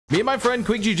Me and my friend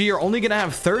QuickGG are only going to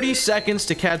have 30 seconds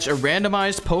to catch a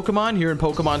randomized Pokemon here in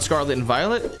Pokemon Scarlet and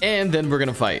Violet, and then we're going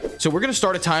to fight. So we're going to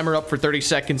start a timer up for 30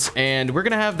 seconds, and we're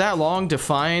going to have that long to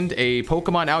find a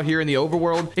Pokemon out here in the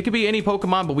overworld. It could be any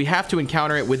Pokemon, but we have to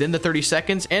encounter it within the 30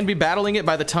 seconds and be battling it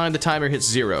by the time the timer hits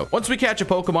 0. Once we catch a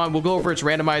Pokemon, we'll go over its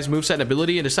randomized moveset and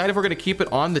ability and decide if we're going to keep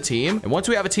it on the team. And once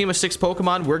we have a team of 6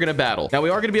 Pokemon, we're going to battle. Now,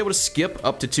 we are going to be able to skip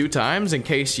up to 2 times in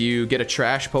case you get a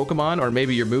trash Pokemon or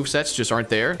maybe your movesets just aren't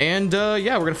there. And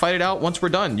yeah, we're going to fight it out once we're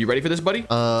done. You ready for this, buddy?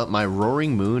 My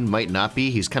Roaring Moon might not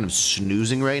be. He's kind of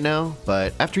snoozing right now,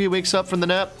 but after he wakes up from the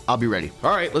nap, I'll be ready.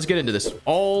 All right, let's get into this.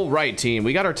 All right, team.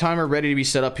 We got our timer ready to be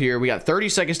set up here. We got 30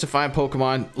 seconds to find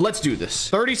Pokemon. Let's do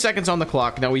this. 30 seconds on the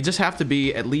clock. Now, we just have to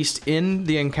be at least in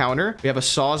the encounter. We have a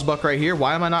Sawsbuck right here.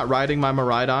 Why am I not riding my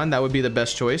Miraidon? That would be the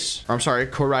best choice. Or, I'm sorry,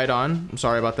 Koraidon. I'm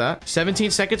sorry about that.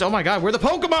 17 seconds. Oh my God, where are the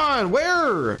Pokemon?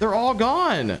 Where? They're all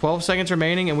gone. 12 seconds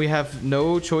remaining, and we have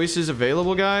no choices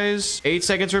available, guys. 8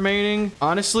 seconds remaining.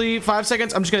 Honestly, 5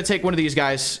 seconds. I'm just gonna take one of these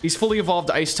guys. He's fully evolved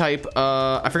ice type.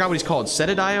 I forgot what he's called.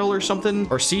 Cetadile or something?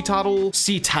 Or Sea Toddle?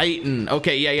 Sea Titan.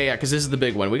 Okay, yeah, because this is the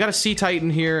big one. We got a Sea Titan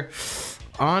here.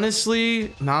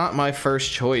 Honestly, not my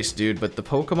first choice, dude, but the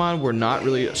Pokemon were not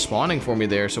really spawning for me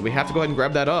there, so we have to go ahead and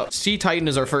grab that up. Sea Titan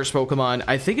is our first Pokemon.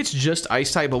 I think it's just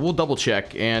Ice type, but we'll double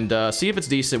check and see if it's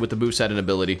decent with the moveset and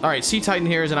ability. All right, Sea Titan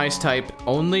here is an Ice type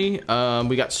only.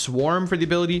 We got Swarm for the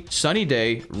ability, Sunny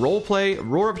Day, Roleplay,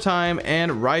 Roar Up Time,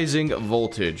 and Rising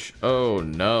Voltage. Oh,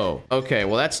 no. Okay,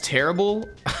 well, that's terrible.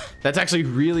 That's actually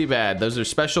really bad. Those are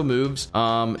special moves.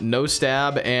 No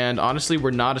stab, and honestly,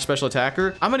 we're not a special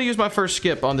attacker. I'm gonna use my first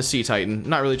skip on the Sea Titan.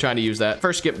 Not really trying to use that.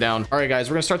 First skip down. All right, guys,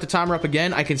 we're gonna start the timer up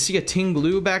again. I can see a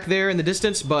Tinglu back there in the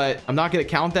distance, but I'm not gonna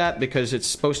count that because it's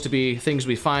supposed to be things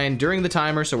we find during the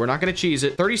timer, so we're not gonna cheese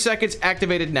it. 30 seconds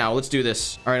activated now. Let's do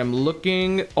this. All right, I'm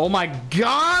looking. Oh my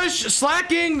gosh,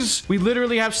 Slackings! We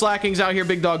literally have Slackings out here,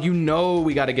 big dog. You know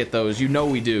we gotta get those. You know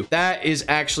we do. That is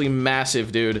actually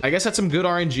massive, dude. I guess that's some good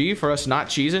RNG for us not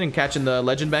cheesing and catching the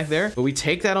legend back there, but we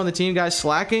take that on the team, guys.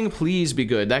 Slacking, please be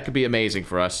good. That could be amazing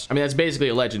for us. I mean, that's basically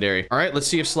a legendary. All right, let's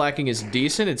see if Slacking is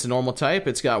decent. It's a normal type.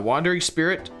 It's got Wandering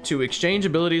Spirit to exchange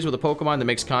abilities with a Pokemon that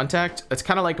makes contact. That's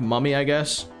kind of like Mummy, I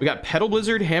guess. We got Petal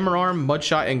Blizzard, Hammer Arm,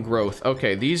 Mudshot, and Growth.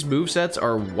 Okay, these movesets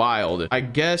are wild. I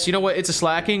guess, you know what? It's a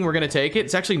Slacking. We're gonna take it.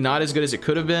 It's actually not as good as it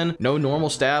could have been. No normal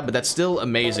stab, but that's still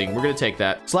amazing. We're gonna take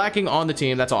that. Slacking on the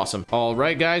team. That's awesome. All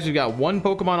right, guys, we've got 1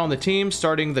 Pokemon on the team,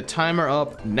 starting the timer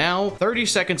up now. 30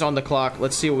 seconds on the clock.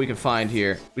 Let's see what we can find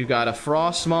here. We've got a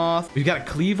Frostmoth. We've got a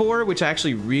Cleavor, which I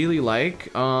actually really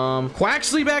like.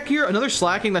 Quaxley back here. Another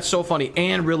Slacking. That's so funny.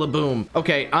 And Rillaboom.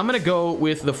 Okay, I'm gonna go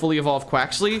with the fully evolved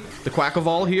Quaxley, the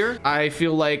Quackavol here. I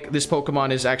feel like this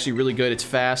Pokemon is actually really good. It's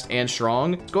fast and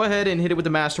strong. Let's go ahead and hit it with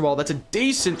the Master Ball. That's a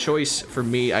decent choice for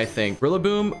me, I think.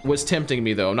 Rillaboom was tempting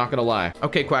me, though. I'm not gonna lie.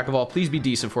 Okay, Quackavol, please be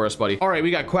decent for us, buddy. All right,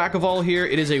 we got Quackavol here.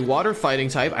 It is a water fighting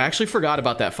type. I actually forgot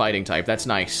about that fighting type. That's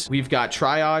nice. We've got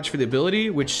Triage for the ability,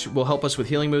 which will help us with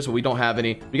healing moves, but we don't have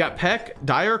any. We got Peck,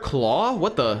 Dire Claw.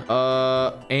 What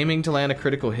the? Aiming to land a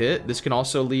critical hit. This can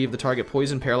also leave the target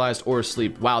poisoned, paralyzed, or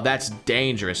asleep. Wow, that's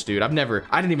dangerous, dude. I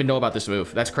didn't even know about this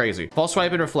move. That's crazy. False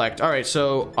Swipe and Reflect. All right,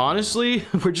 so honestly,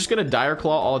 we're just gonna Dire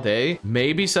Claw all day.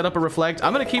 Maybe set up a Reflect.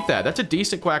 I'm gonna keep that. That's a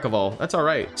decent Quackavol. That's all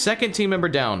right. Second team member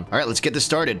down. All right, let's get this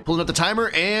started. Pulling up the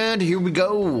timer, and here we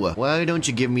go. Why don't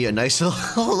you give me a nice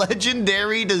little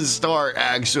legendary to start,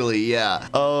 actually? Yeah.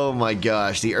 Oh my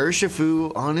gosh. The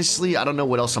Urshifu, honestly, I don't know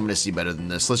what else I'm gonna see better than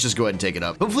this. Let's just go ahead and take it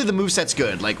up. Hopefully the moveset's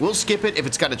good. Like, we'll skip it if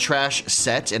it's got a trash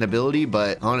set and ability,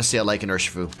 but honestly, I like an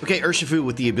Urshifu. Okay, Urshifu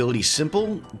with the ability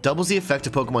Simple doubles the effect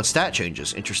of Pokemon stat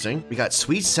changes. Interesting. We got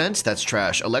Sweet Scent, that's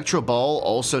trash. Electro Ball,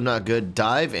 also not good.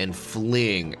 Dive and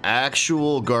Fling.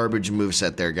 Actual garbage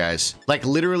moveset there, guys. Like,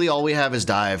 literally all we have is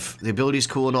Dive. The ability's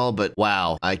cool and all, but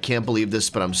wow. I can't believe this,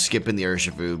 but I'm skipping the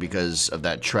Urshifu because of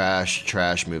that trash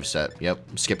moveset. Yep,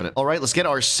 I'm skipping it. All right, let's get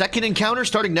our second encounter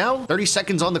starting now. 30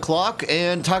 seconds on the clock,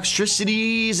 and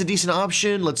Toxtricity is a decent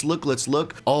option. Let's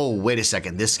look. Oh, wait a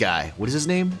second. This guy, what is his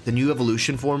name? The new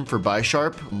evolution form for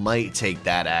Bisharp might take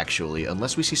that, actually,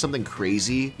 unless we see something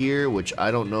crazy here, which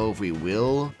I don't know if we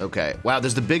will. Okay. Wow,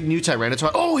 there's the big new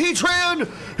Tyranitar. Oh, Heatran!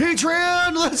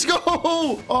 Let's go!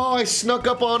 Oh, I snuck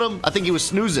up on him. I think he was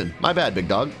snoozing. My bad, big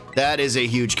dog. That is a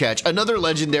huge catch. Another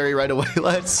legendary right away.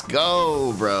 Let's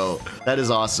go, bro. That is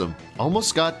awesome.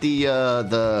 Almost got the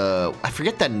I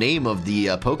forget that name of the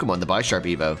Pokemon, the Bisharp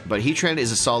Evo. but Heatran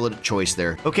is a solid choice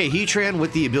there. Okay, Heatran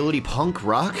with the ability Punk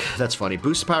Rock. That's funny.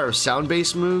 Boost the power of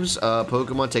sound-based moves.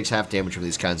 Pokemon takes half damage from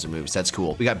these kinds of moves. That's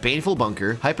cool. We got Baneful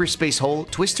Bunker, Hyperspace Hole,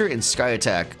 Twister, and Sky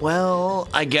Attack. Well,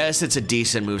 I guess it's a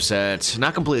decent moveset.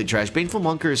 Not completely trash. Baneful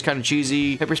Bunker is kind of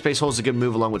cheesy. Hyperspace Hole is a good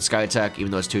move along with Sky Attack,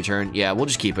 even though it's 2-turn. Yeah, we'll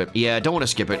just keep it. Yeah, don't want to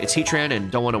skip it. It's Heatran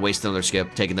and don't want to waste another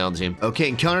skip taking down the team. Okay,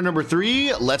 encounter number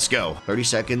 3. Let's go. 30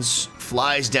 seconds.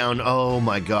 Flies down. Oh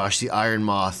my gosh, the Iron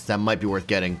Moth. That might be worth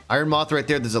getting. Iron Moth right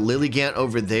there. There's a Lilligant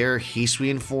over there.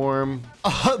 Hisuian form.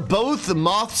 Both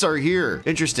moths are here.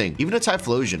 Interesting. Even a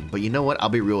Typhlosion. But you know what? I'll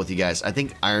be real with you guys. I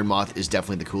think Iron Moth is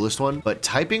definitely the coolest one. But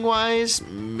typing wise,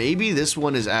 maybe this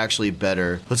one is actually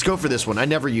better. Let's go for this one. I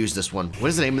never used this one. What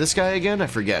is the name of this guy again? I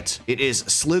forget. It is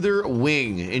Slither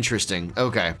Wing. Interesting.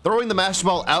 Okay. Throwing the Master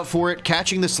Ball out for it.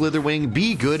 Catching the Slither Wing.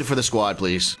 Be good for the squad,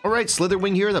 please. All right. Slither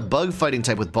Wing here. The bug fighting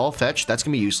type with Ball Fetch. That's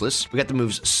going to be useless. We got the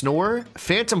moves Snore,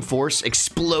 Phantom Force,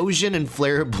 Explosion, and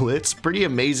Flare Blitz. Pretty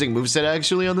amazing moveset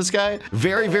actually on this guy.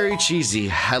 Very, very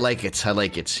cheesy. I like it. I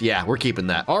like it. Yeah, we're keeping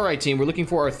that. All right, team. We're looking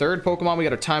for our third Pokemon. We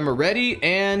got our timer ready,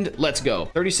 and let's go.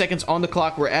 30 seconds on the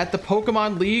clock. We're at the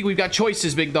Pokemon League. We've got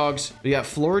choices, big dogs. We got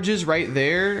Florges right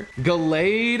there.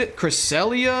 Gallade,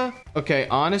 Cresselia. Okay,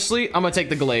 honestly, I'm gonna take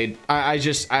the Gallade. I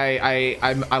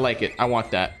like it. I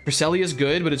want that. Cresselia is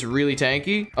good, but it's really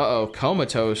tanky. Uh-oh,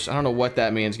 Comatose. I don't know what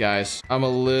that means, guys. I'm a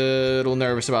little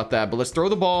nervous about that, but let's throw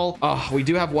the ball. Oh, we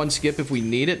do have one skip if we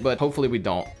need it, but hopefully we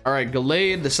don't. All right,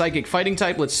 Gallade, the Psychic Fighting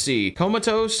type. Let's see.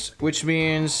 Comatose, which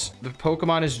means the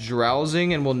Pokemon is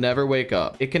drowsing and will never wake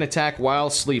up. It can attack while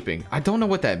sleeping. I don't know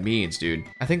what that means, dude.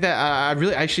 I think that I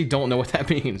really actually don't know what that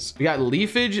means. We got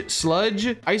Leafage,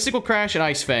 Sludge, Icicle Crash, and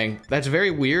Ice Fang. That's very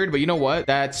weird, but you know what?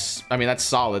 That's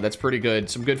solid. That's pretty good.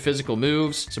 Some good physical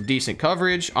moves, some decent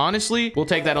coverage. Honestly, we'll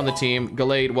take that on the team.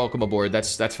 Gallade, welcome aboard.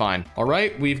 That's fine. All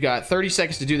right, we've got 30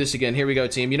 seconds to do this again. Here we go,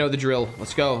 team. You know the drill.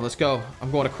 Let's go. Let's go.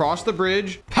 I'm going across the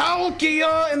bridge.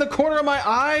 Palkia in the corner of my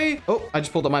eye. Oh, I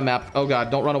just pulled up my map. Oh God,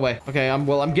 don't run away. Okay,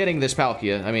 I'm getting this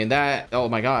Palkia. I mean, oh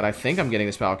my God, I think I'm getting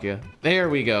this Palkia. There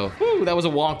we go. Whew, that was a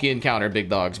wonky encounter, big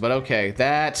dogs, but okay,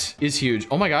 that is huge.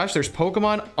 Oh my gosh, there's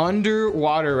Pokemon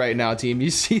underwater right now, team. You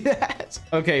see that?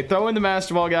 Okay, throw in the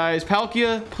Master Ball, guys.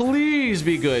 Palkia, please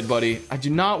be good, buddy. I do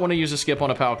not want to use a skip on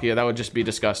a Palkia. That would just be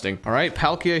disgusting. All right,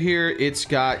 Palkia here. It's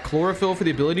got Chlorophyll for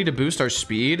the ability to boost our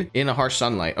speed in a harsh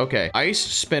sunlight. Okay, Ice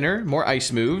Spinner, more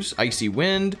ice moves. Icy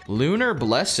Wind, Lunar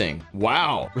Blessing.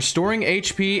 Wow. Restoring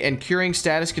HP and curing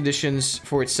status conditions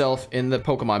for itself in the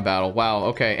Pokemon battle. Wow,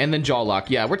 okay. And then Jaw Lock.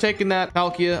 Yeah, we're taking that.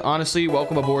 Palkia, honestly,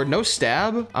 welcome aboard. No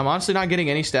stab. I'm honestly not getting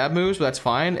any stab moves, but that's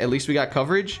fine. At least we got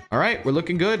coverage. All right, we're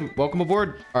looking good. Welcome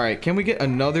aboard. All right, can we get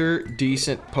another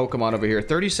decent Pokemon over here?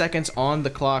 30 seconds on the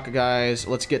clock, guys.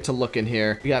 Let's get to looking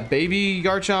here. We got Baby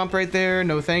Garchomp right there.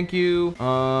 No, thank you.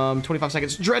 25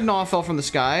 seconds. Dreadnought fell from the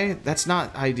sky. That's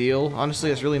not ideal. Honestly,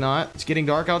 that's really not. It's getting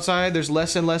dark outside. There's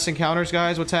less and less encounters,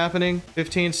 guys. What's happening?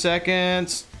 15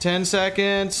 seconds. 10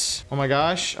 seconds. Oh my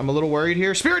gosh. I'm a little worried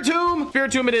here. Spiritomb!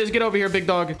 Spiritomb it is. Get over here, big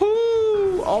dog.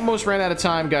 Woo! Almost ran out of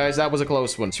time, guys. That was a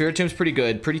close one. Spiritomb's pretty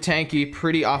good. Pretty tanky.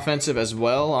 Pretty offensive as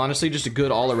well. Honestly, just a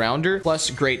good all-arounder. Plus,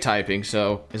 great typing.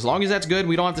 So, as long as that's good,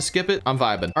 we don't have to skip it. I'm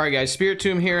vibing. All right, guys.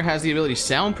 Spiritomb here has the ability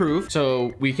Soundproof.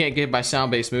 So, we can't get by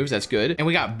sound-based moves. That's good. And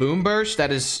we got Boom Burst.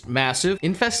 That is massive.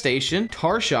 Infestation,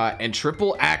 Tar Shot, and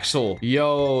Triple Axle.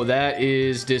 Yo, that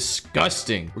is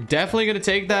disgusting. We're definitely going to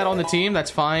take that on the team.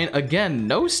 That's fine. Again,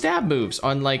 no stab moves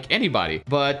unlike anybody,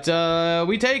 but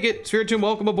we take it. Spiritomb,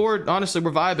 welcome aboard. Honestly,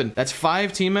 we're vibing. That's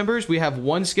 5 team members. We have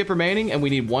 1 skip remaining and we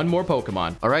need 1 more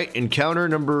Pokemon. All right, encounter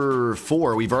number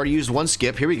 4. We've already used 1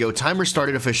 skip. Here we go. Timer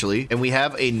started officially, and we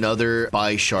have another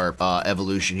Bisharp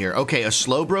evolution here. Okay, a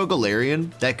Slowbro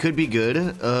Galarian. That could be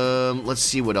good. Let's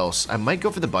see what else. I might go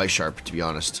for the Bisharp, to be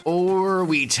honest. Or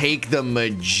we take the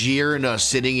Magearna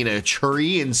sitting in a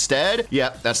tree instead.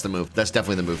 Yeah, that's the move. That's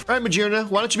definitely the move. All right, Magearna,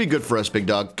 why don't you be good for us, big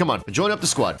dog? Come on, join up the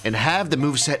squad and have the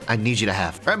moveset I need you to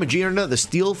have. All right, Magearna, the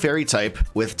Steel Fairy type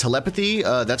with Telepathy.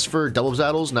 That's for double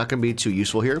battles. Not going to be too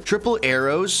useful here. Triple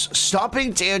Arrows,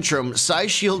 Stomping Tantrum, Psy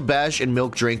Shield Bash, and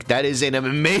Milk Drink. That is an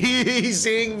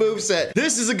amazing moveset.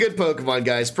 This is a good Pokemon,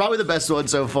 guys. Probably the best one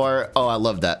so far. Oh, I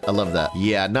love that. I love that.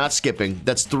 Yeah, not skipping.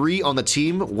 That's 3 on the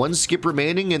team. 1 skip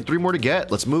remaining and 3 more to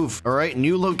get. Let's move. All right,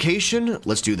 new location.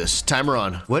 Let's do this. Timer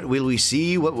on. What will we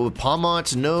see? What will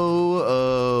Palmont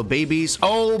know? Babies.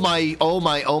 Oh my, oh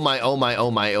my, oh my, oh my,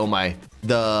 oh my, oh my.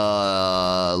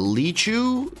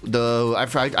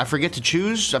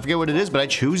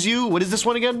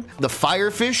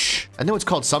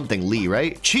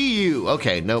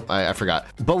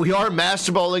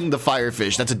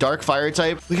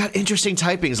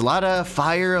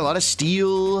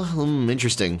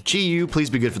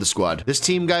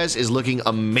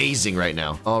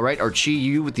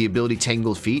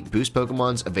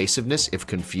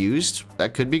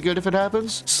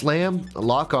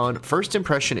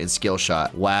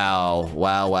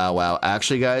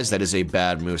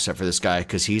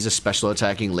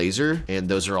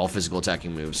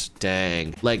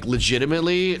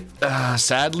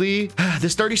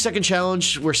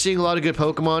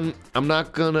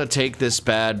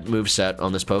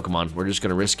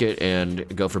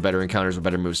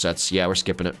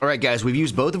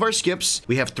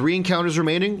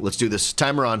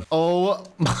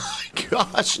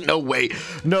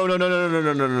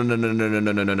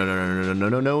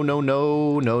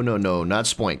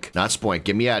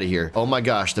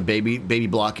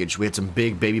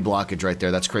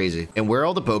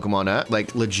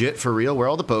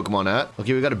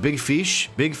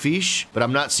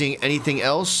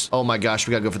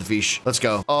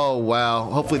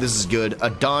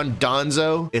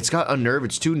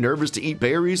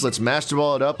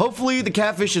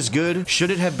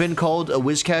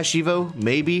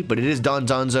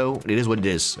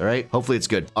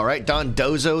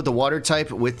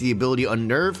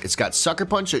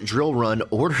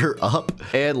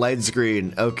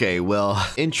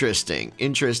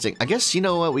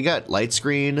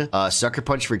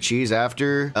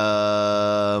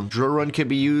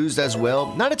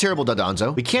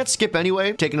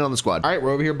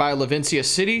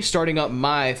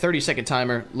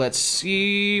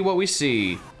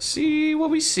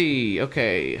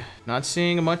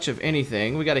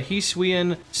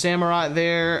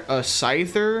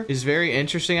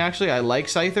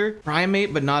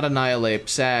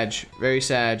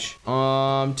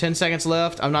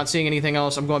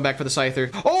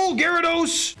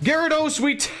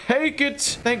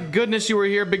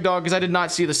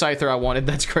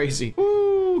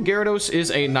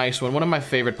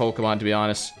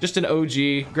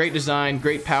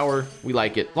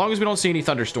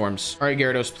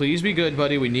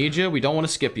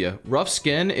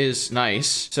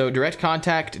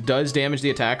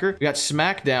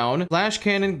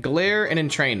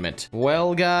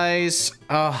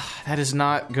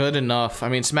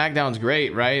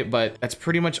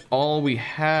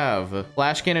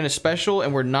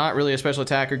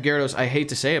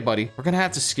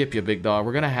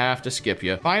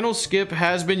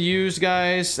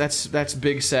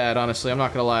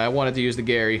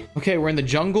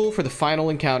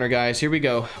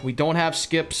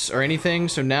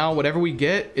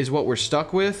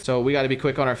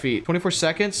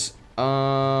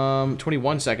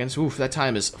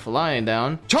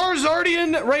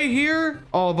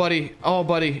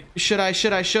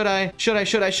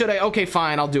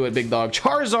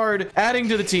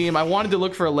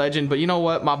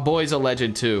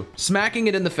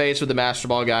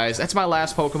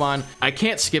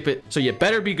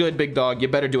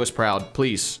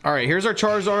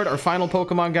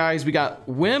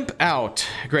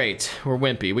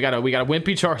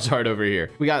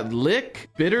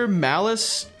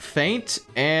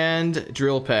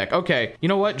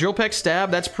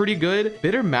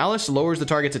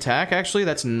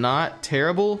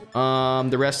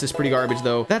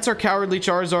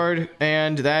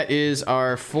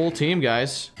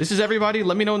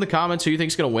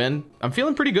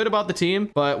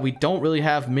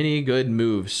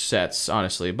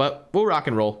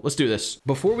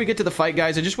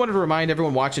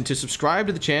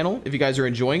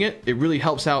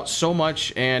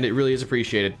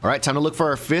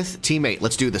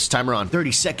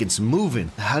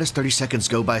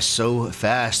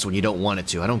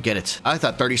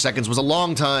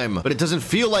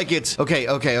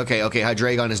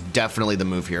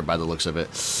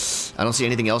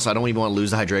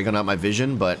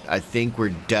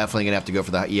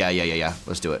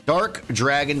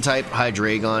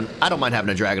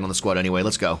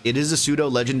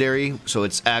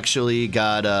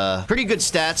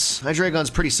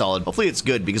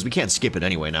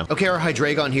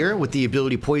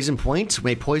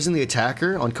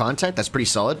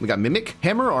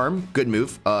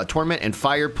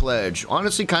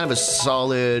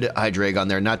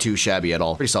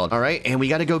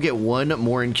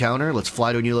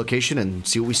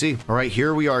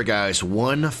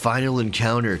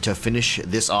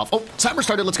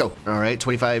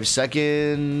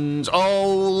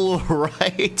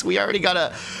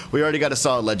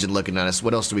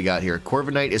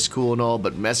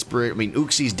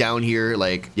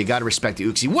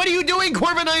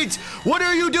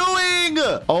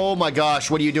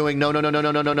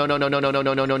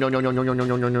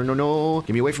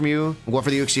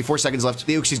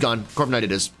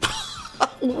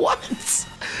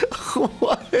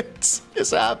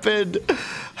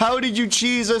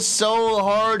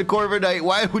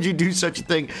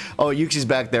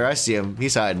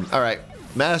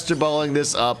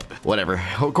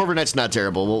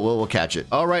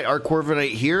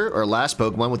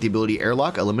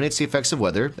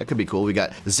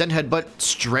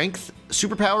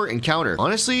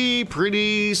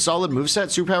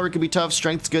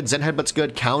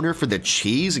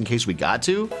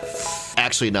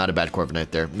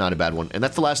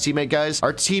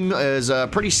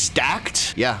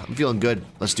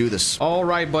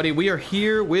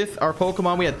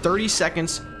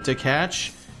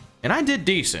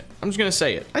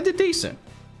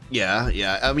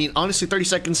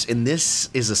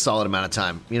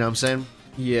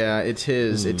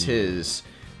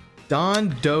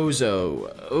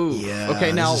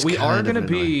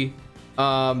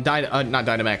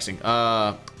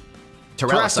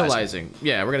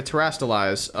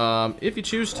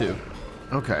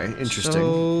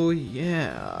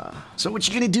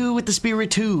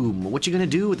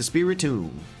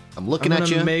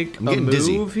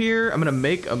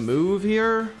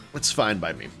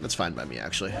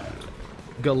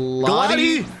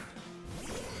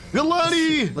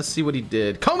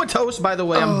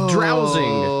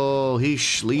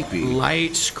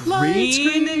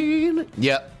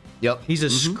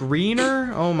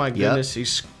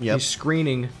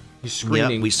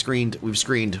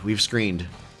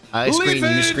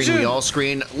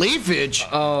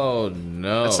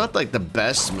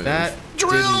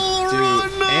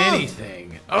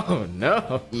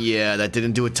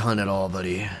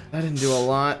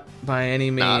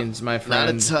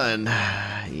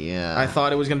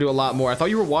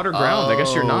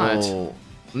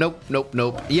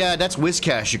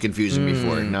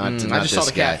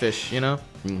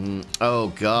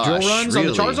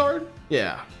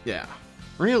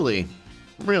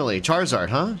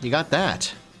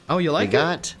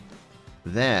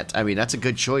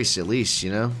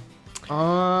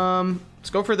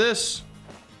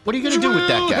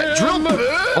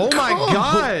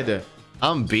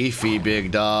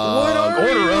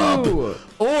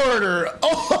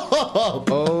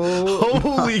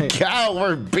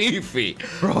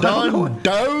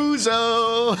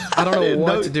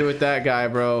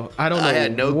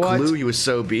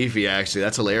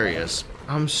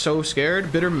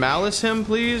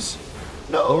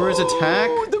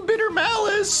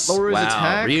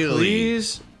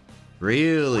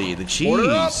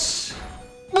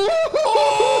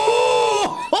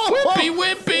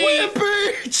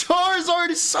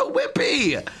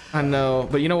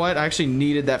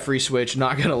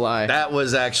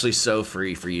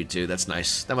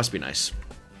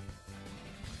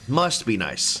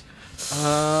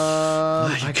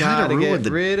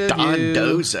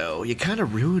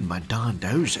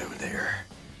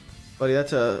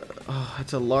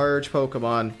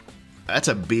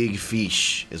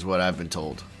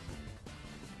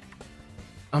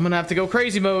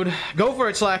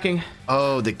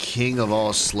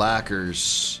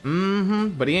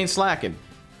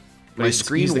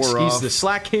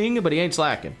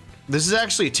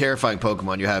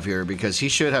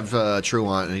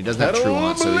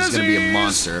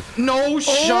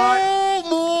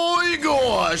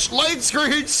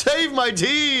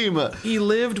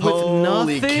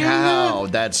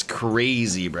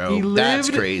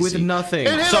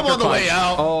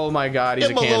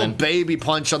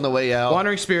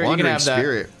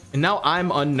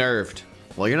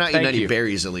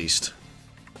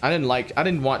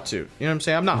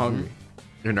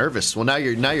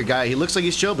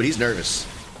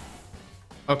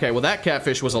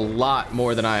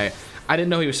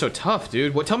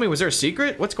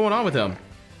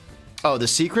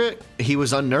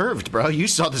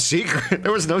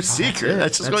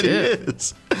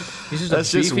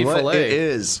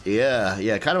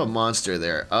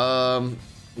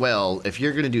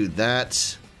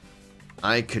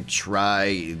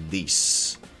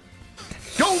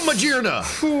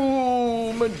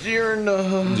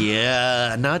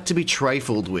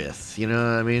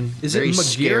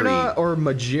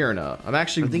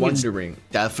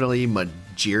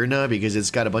 Magearna because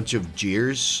it's got a bunch of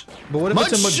jeers. But what if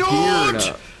it's a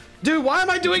Magearna? Dude, why am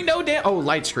I doing no damn? Oh,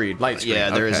 light screen. Light screen. Yeah,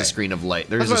 there is okay. a screen of light.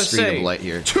 There is a screen of light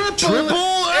here. Triple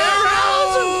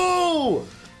arrow!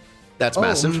 That's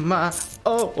massive.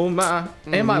 Oh my.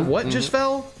 And my what just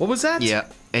fell? What was that? Yeah.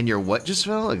 And your what just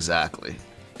fell? Exactly.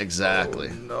 Exactly.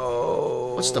 Oh,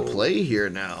 no. What's the play here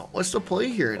now? What's the play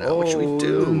here now? What should we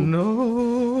do?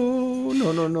 No. We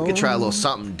could try a little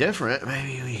something different.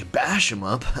 Maybe we bash him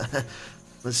up.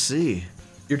 Let's see.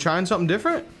 You're trying something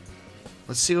different?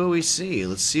 Let's see what we see.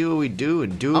 Let's see what we do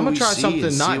and do what we see. I'm gonna try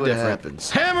something not different. Happens.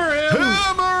 Hammer him!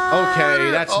 Hammer!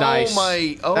 Okay, that's nice.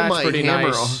 That's my pretty hammer.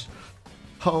 nice.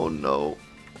 Oh no.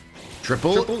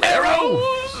 Triple arrows!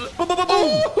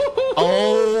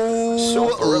 Oh,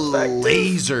 super effective.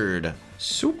 Lasered.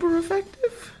 Super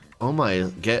effective? Oh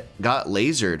my, got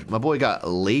lasered. My boy got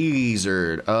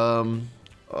lasered.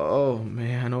 Oh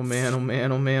man, oh man, oh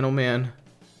man, oh man, oh man.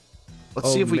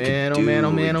 Let's see if we can do Oh man, oh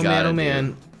what we man, oh man, gotta oh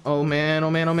man. Oh man,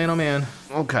 oh man, oh man, oh man.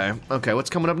 Okay, what's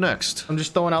coming up next? I'm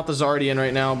just throwing out the Zardian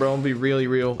right now, bro. I'll be really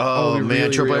real. Oh man, really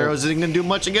triple real. arrows isn't gonna do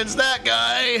much against that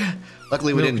guy.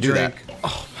 Luckily, we didn't do that.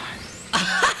 Oh my.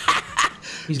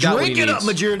 He's got Drink it up,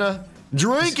 Magearna.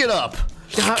 Drink it up.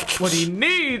 Got what he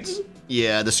needs.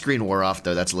 Yeah, the screen wore off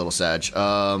though. That's a little sad.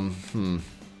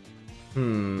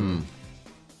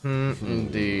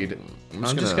 Indeed.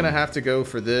 I'm just gonna have to go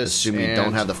for this. Assume you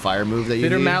don't have the fire move that you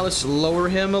Bitter need. Malice, lower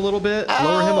him a little bit.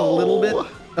 Lower him a little bit.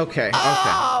 Okay.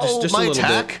 Just my a little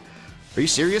attack. bit. Are you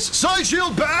serious? Side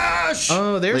shield bash!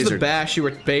 Oh, there's the Lasered. bash you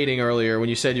were baiting earlier when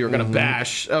you said you were gonna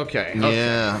bash. Okay.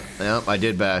 Yeah, I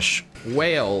did bash.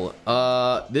 Whale.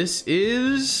 This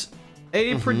is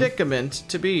a predicament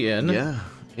to be in. Yeah,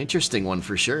 interesting one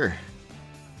for sure.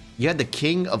 You had the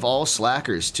king of all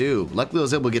slackers too. Luckily, I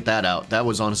was able to get that out. That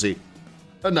was honestly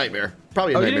a nightmare.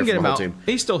 Probably a Oh, you nightmare didn't get for him the whole out. team.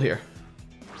 He's still here.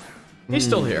 He's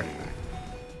still here.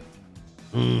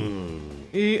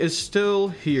 He is still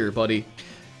here, buddy.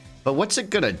 But what's it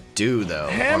gonna do though?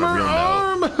 Hammer on a real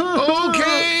arm. note?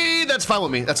 Okay, that's fine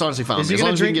with me. That's honestly fine with me. As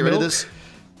long as we can get rid of this.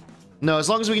 No, as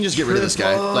long as we can just get rid of this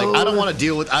guy. Like, I don't want to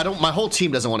deal with. My whole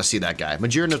team doesn't want to see that guy.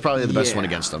 Magearna is probably the best one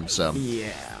against him. So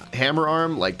Yeah. hammer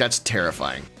arm, like that's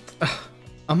terrifying.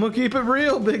 I'm gonna keep it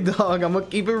real, big dog. I'm gonna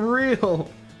keep it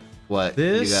real. What?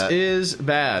 This is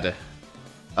bad.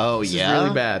 Oh This yeah. is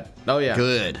really bad. Oh yeah.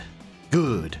 Good.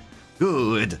 Good.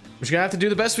 Good. We're just gonna have to do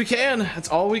the best we can. That's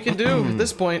all we can do at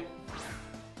this point.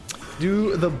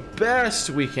 Do the best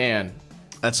we can.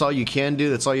 That's all you can do.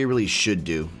 That's all you really should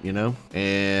do, you know?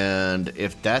 And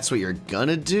if that's what you're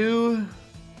gonna do,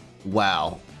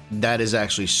 wow. That is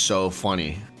actually so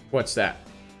funny. What's that?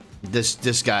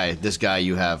 This guy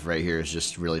you have right here is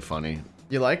just really funny.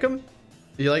 You like him?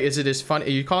 You like? Is it his funny? Are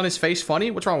you calling his face funny?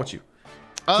 What's wrong with you?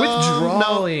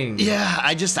 Withdrawing. No. Yeah,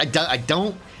 I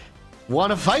don't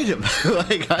want to fight him.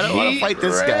 Like, I don't want to fight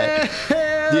this guy.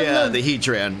 Yeah, the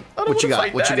Heatran. What you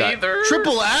got? What you got? Either.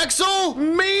 Triple Axle?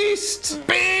 Meast.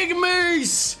 Big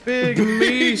Mace. Big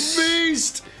Meast.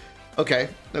 Meast. Okay.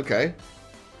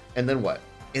 And then what?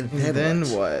 And then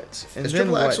what? And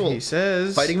then what? He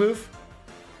says. Fighting move?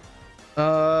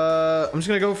 I'm just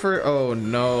gonna go for. Oh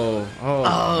no! Oh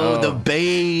no. The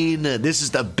bane. This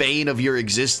is the bane of your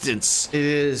existence. It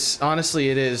is. Honestly,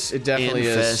 it is. It definitely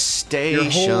Infestation.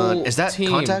 is. Your whole Is that team.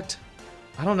 contact?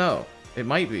 I don't know. It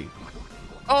might be.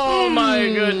 Oh my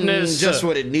goodness! Just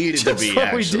what it needed to be. What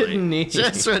actually. we didn't need.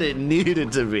 Just what it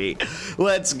needed to be.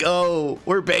 Let's go.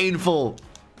 We're painful,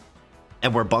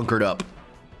 and we're bunkered up.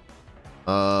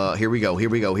 Here we go.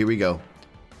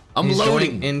 I'm He's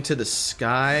loading going into the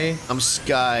sky.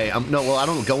 Well, I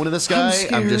don't go into the sky.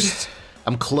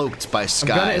 I'm cloaked by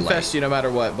sky. I'm gonna infest you no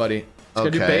matter what, buddy. It's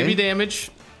gonna do baby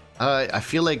damage. I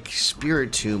feel like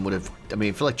Spirit Tomb would have. I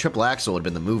mean, I feel like Triple Axle would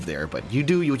have been the move there, but you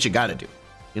do what you gotta do.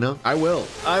 You know? I will.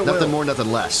 Nothing more,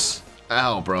 nothing less.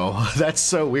 Ow, bro. That's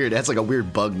so weird. That's like a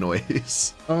weird bug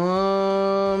noise.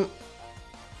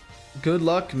 Good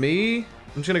luck, me.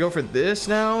 I'm just gonna go for this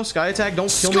now. Sky attack.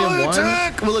 Don't kill me in one. Sky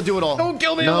attack! Will it do it all? Don't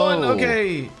kill me in one.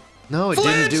 Okay. No, it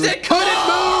didn't do it. It couldn't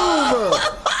move.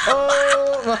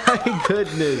 Oh my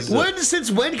goodness.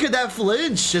 Since when could that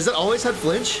flinch? Has it always had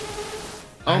flinch?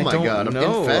 Oh my god, I'm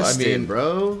infested,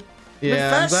 bro.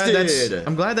 Yeah,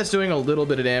 I'm glad that's doing a little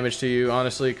bit of damage to you,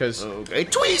 honestly, because. Okay,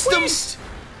 twist him.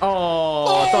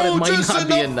 Oh, I thought it might not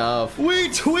be enough. We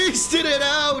twisted it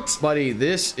out. Buddy,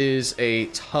 this is a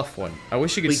tough one. I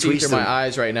wish you could see through my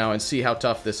eyes right now and see how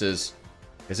tough this is.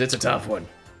 Because it's a tough one.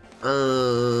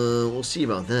 We'll see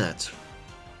about that.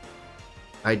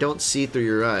 I don't see through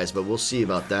your eyes, but we'll see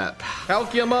about that.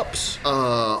 Calcium ups.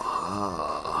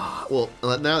 well,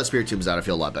 now the Spirit Tomb's out, I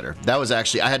feel a lot better. That was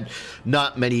actually, I had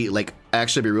not many, like,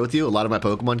 actually, to be real with you, a lot of my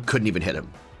Pokemon couldn't even hit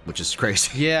him, which is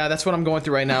crazy. Yeah, that's what I'm going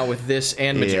through right now with this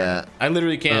and Majora's. Yeah. I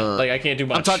literally can't, like, I can't do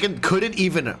much. I'm talking, couldn't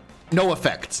even, no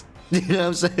effect. You know what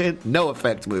I'm saying? No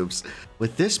effect moves.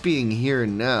 With this being here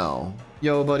now.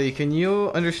 Yo, buddy, can you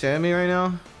understand me right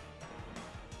now?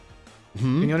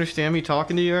 Can you understand me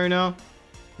talking to you right now?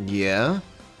 Yeah.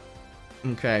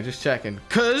 Okay, just checking.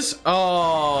 Cause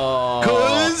what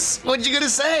you gonna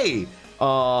say? He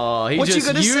What just you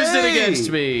gonna used say? it against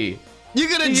me. You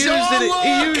gonna He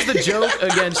used the joke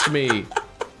against me.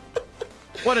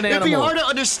 What an animal. It'd be hard to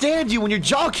understand you when your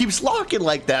jaw keeps locking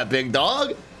like that, big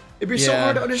dog. It'd be so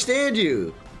hard to understand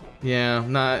you. Yeah,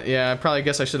 I probably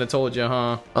guess I should have told you,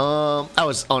 huh? That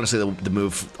was honestly the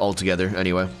move altogether.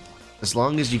 Anyway, as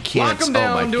long as you can't. Lock him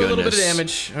down, oh my do goodness. a little bit of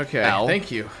damage. Okay, Ow.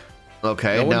 thank you.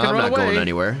 Okay, No one now can I'm run not going away.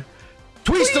 anywhere.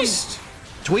 Tweast him.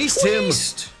 Tweast him.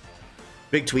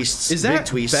 Big tweests. Is that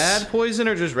big tweests. bad poison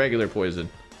or just regular poison?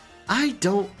 I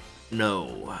don't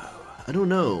know. I don't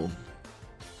know.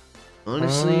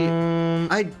 Honestly,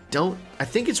 I don't. I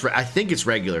think it's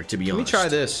regular, to be honest. Let me try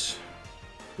this.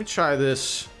 Let me try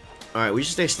this. All right, we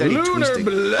should stay steady. Lunar Twisting.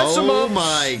 bless 'em Oh ups.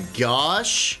 my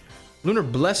gosh. Lunar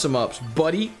bless 'em ups,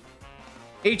 buddy.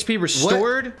 HP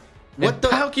restored. What and the?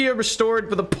 Palkia restored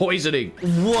for the poisoning.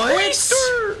 What?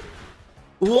 Oyster!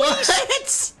 What?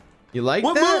 You like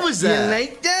What that? move was that? You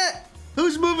like that?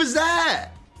 Whose move is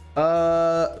that?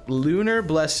 Lunar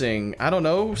blessing. I don't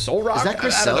know. Soul rock. Is that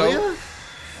I don't know. Cresselia?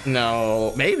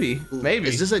 No, maybe.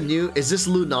 Is this is this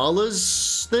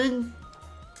Lunala's thing?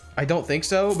 I don't think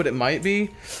so, but it might be. All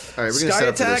right, we're gonna Sky set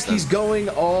up for attack. this, then. He's going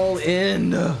all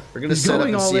in. We're gonna set up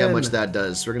and see how much that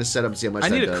does. We're gonna set up and see how much I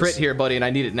that need does. a crit here, buddy, and I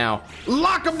need it now.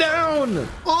 Lock him down.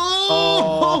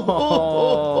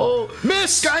 Oh!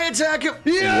 Miss. Sky attack him.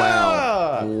 Yeah.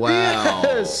 Wow.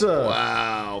 Yes.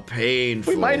 Wow.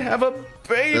 Painful. We might have a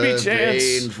baby chance.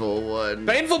 Painful one.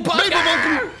 Painful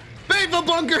bunker. Painful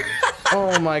bunker.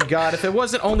 Oh my god, if it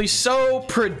wasn't only so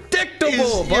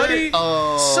predictable, buddy.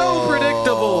 Oh. So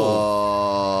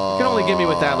predictable. You can only get me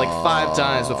with that like 5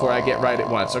 times before I get right at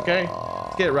once, okay?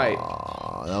 Let's get it right.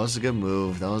 That was a good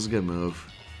move. That was a good move.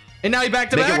 And now you back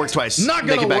to back. Make it work twice. Not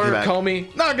Make gonna it back to work, back.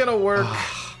 homie. Not gonna work.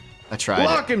 I tried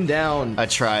Lock it. him down. I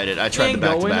tried it. I tried the Ain't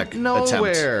back-to-back going attempt.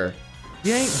 nowhere.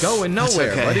 You ain't going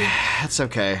nowhere, okay. buddy. That's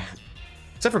okay.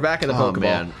 Except for back in the Oh Pokeball.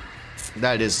 man,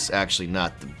 that is actually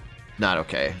not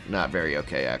okay. Not very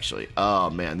okay, actually.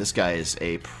 Oh man, this guy is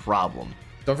a problem.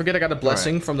 Don't forget I got a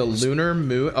blessing from the Lunar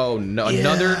Moon. Oh no,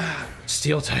 another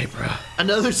Steel type, bro.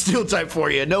 Another Steel type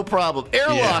for you, no problem.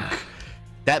 Airlock.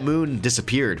 That moon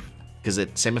disappeared because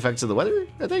it same effects of the weather,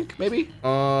 I think, maybe.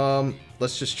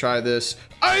 Let's just try this.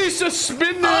 Ice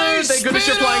Spinner! Ice Thank goodness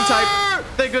you're flying type.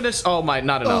 Thank goodness. Oh my,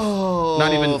 not enough. Oh,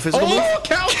 not even. physical move.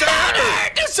 Counter!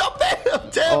 Do some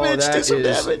damage. Oh, Do that some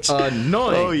is damage.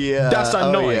 annoying. Oh yeah. That's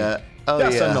annoying. Oh, yeah. Oh,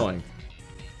 That's yeah. annoying.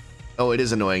 Oh, it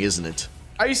is annoying, isn't it?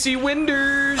 Icy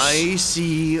Winders.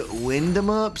 Icy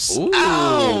Windemups. Ooh.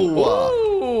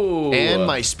 Ow! Ooh. And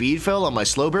my speed fell on my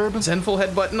Slowburb. Zenful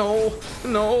headbutt. No.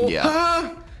 No. Yeah.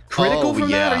 Ah. Critical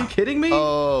from that? Are you kidding me?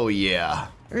 Oh yeah.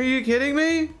 Are you kidding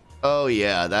me? Oh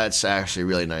yeah. That's actually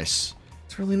really nice.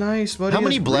 It's really nice, buddy. How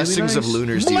many It's blessings really of nice.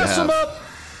 lunars do you Bless 'em have? up.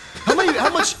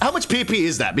 How much PP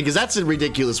is that? Because that's a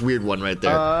ridiculous weird one right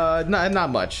there. Not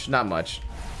much. Not much.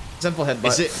 Zenful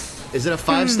headbutt. Is it a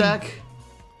 5 stack?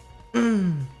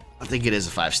 I think it is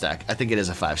a 5 stack. I think it is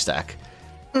a 5 stack.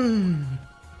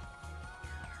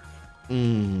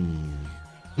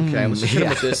 Okay, let's just hit him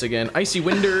with this again. Icy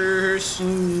Winders.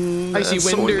 Icy That's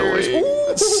so Winders. annoying. Ooh,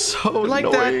 That's so like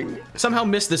annoying. that. Somehow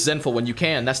miss this Zenful when you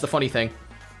can. That's the funny thing.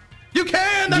 You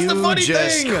can. That's the You funny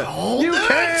just thing. called You it?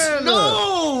 can.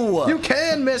 No. You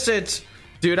can miss it.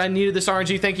 Dude, I needed this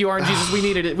RNG. Thank you, RNGesus. We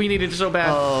needed it. We needed it so bad.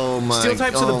 Oh my. Steel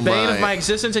types are the oh bane my. of my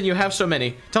existence, and you have so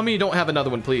many. Tell me you don't have another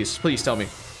one, please. Please tell me.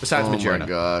 Besides Oh Majora's. my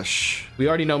gosh. We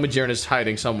already know Majora's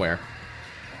hiding somewhere.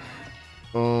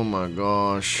 Oh my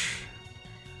gosh.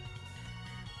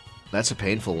 That's a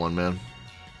painful one, man.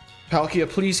 Palkia,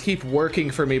 please keep working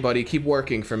for me, buddy. Keep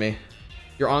working for me.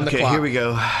 You're on the Okay, clock. here we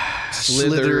go.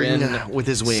 Slithering with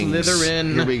his wings. Slither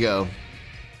in. Here we go.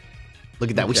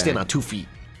 Look at that. We Okay. stand on 2 feet.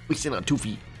 We stand on 2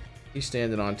 feet. He's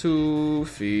standing on 2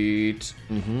 feet.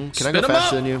 Can I Spin go him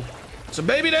faster up. than you? Some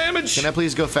baby damage. Can I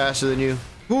please go faster than you?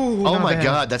 Ooh, Oh not my bad.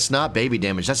 god, that's not baby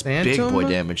damage. That's big Phantom? boy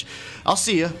damage. I'll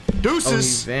see ya. Oh, he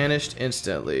Deuces. vanished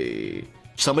instantly.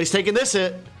 Somebody's taking this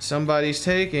hit. Somebody's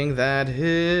taking that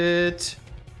hit.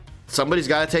 Somebody's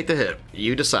got to take the hit.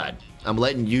 You decide. I'm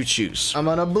letting you choose. I'm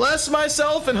gonna bless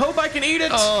myself and hope I can eat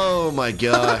it. Oh my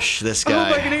gosh, this I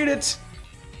hope I can guy. eat it.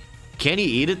 Can he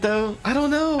eat it though? I don't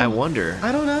know. I wonder.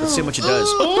 I don't know. Let's see how much it does.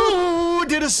 Oh, it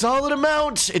did a solid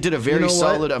amount. It did a very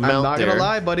solid amount. I'm not gonna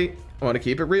lie, buddy. I want to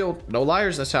keep it real. No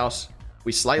liars in this house.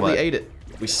 We slightly ate it.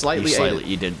 We slightly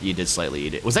ate it. You did slightly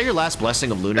eat it. Was that your last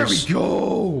blessing of lunars? There we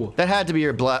go. That had to be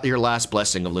your last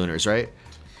blessing of lunars, right?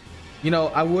 You know,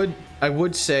 I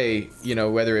would say, you know,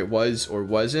 whether it was or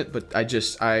wasn't, but I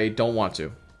don't want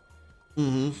to.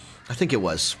 I think it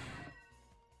was.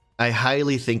 I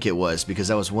highly think it was because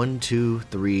that was 1, 2,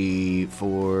 3,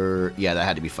 4. Yeah, that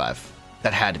had to be 5.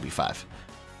 That had to be 5.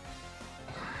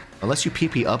 Unless you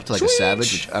PP up to like a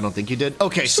savage, which I don't think you did.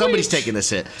 Okay, somebody's taking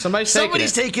this hit. Somebody's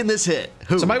taking this hit.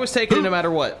 Who? Somebody was taking it no matter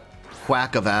what.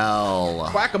 Quackaval.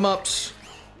 Quack 'em ups.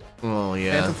 Oh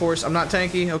yeah. Anthem Force. I'm not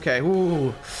tanky. Okay.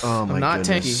 Ooh. Oh my I'm not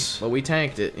goodness. tanky, but we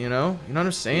tanked it. You know. You know what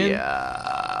I'm saying?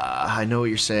 Yeah. I know what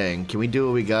you're saying. Can we do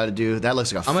what we gotta do? That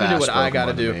looks like a. I'm gonna do what I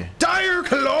gotta do. Dire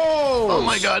Claws. Oh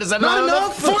my God! Is that not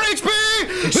enough? 4 HP.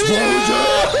 Explosion.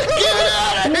 Get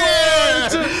out of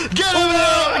here! Get him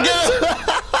out! Get him.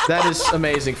 That is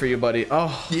amazing for you, buddy.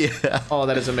 Oh. Yeah. Oh,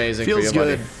 that is amazing Feels for you,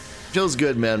 good. buddy. Feels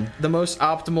good, man. The most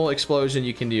optimal explosion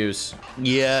you can use.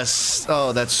 Yes.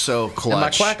 Oh, that's so clutch. And my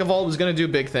Quack Evolve was gonna do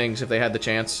big things if they had the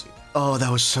chance. Oh,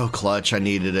 that was so clutch. I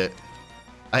needed it.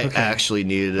 I actually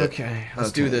needed it. Okay,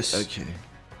 let's do this. Okay.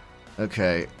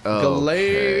 Okay.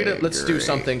 Glade. Let's do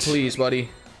something, please, buddy.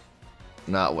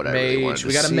 Not what I really wanted to see.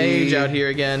 We got a mage out here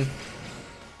again.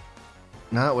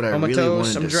 Not what I really wanted to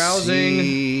see. I'm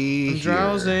drowsing. I'm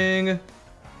drowsing.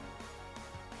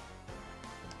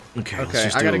 Okay, okay,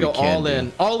 I gotta go all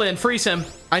in. All in, freeze him.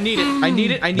 I need it. I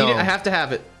need it. I need it. I have to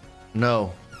have it.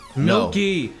 No.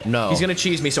 Milky. No. He's gonna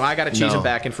cheese me, so I gotta cheese him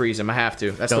back and freeze him. I have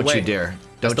to. That's the way. Don't you dare.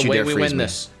 That's the way we win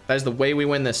this. That is the way we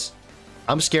win this.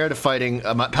 I'm scared of fighting.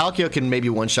 Palkia can maybe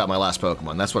one-shot my last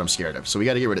Pokemon. That's what I'm scared of. So we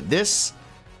gotta get rid of this.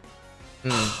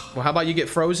 Well, how about you get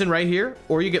frozen right here,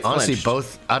 or you get flinched? Honestly,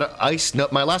 both out of ice. No,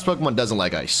 my last Pokemon doesn't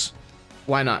like ice.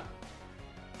 Why not?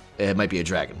 It might be a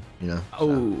dragon, you know?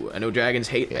 Oh, I know dragons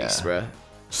hate ice, bruh.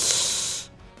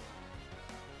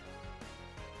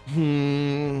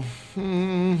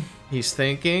 He's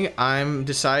thinking. I'm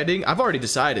deciding. I've already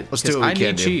decided. Let's do what we can do.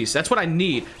 I need cheese. That's what I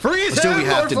need. Freeze Let's do what we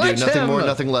have to do. Nothing more,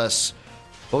 nothing less.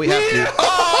 What we have to do.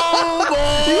 Oh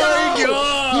my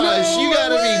gosh! You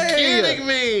gotta be kidding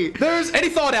me! And he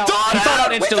thawed out. He thawed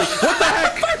out instantly. What the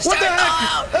heck? What the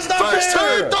heck? That's not fair. First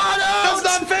turn thawed out. That's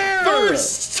not fair.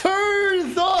 First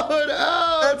turn thawed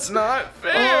out. That's not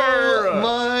fair. Oh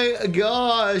my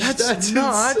gosh! That's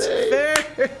not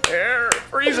insane. fair.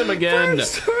 Freeze him again.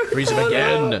 Freeze him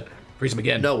again. Freeze him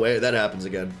again. No way, that happens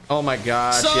again. Oh my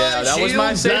gosh! Yeah, that was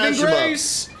my saving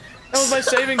grace. That was my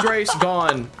saving grace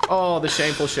gone. Oh, the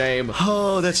shameful shame.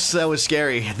 Oh, that was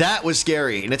scary. That was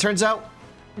scary. And it turns out,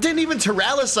 didn't even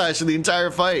Terralicize for the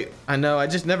entire fight. I know. I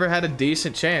just never had a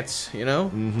decent chance, you know?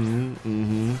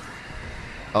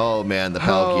 Oh, man, the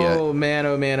Palkia. Oh, man,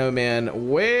 oh, man, oh, man.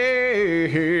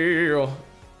 Well.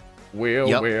 What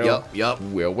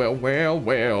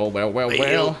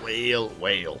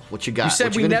you got? You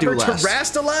said we never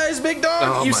terrastalize, big dog?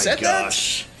 Oh, you my said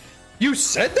gosh. that? You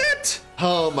said that?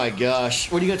 Oh my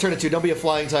gosh. What are you gonna turn it to? Don't be a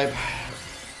flying type.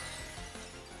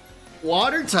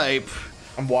 Water type.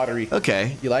 I'm watery.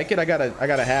 Okay. You like it? I got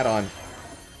a hat on.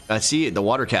 I see it. The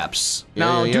water caps.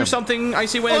 Now do something.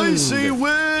 Icy wind. Icy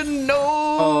wind. No.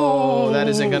 Oh, that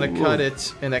isn't gonna cut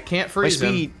it, and that can't freeze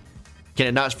him. Can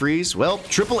it not freeze? Well,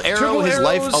 triple arrow his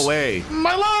life away.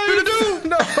 My life.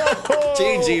 No.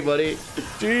 GG, buddy.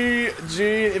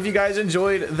 GG. If you guys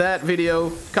enjoyed that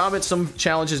video, comment some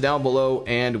challenges down below,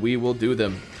 and we will do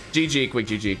them. GG, quick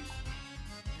GG.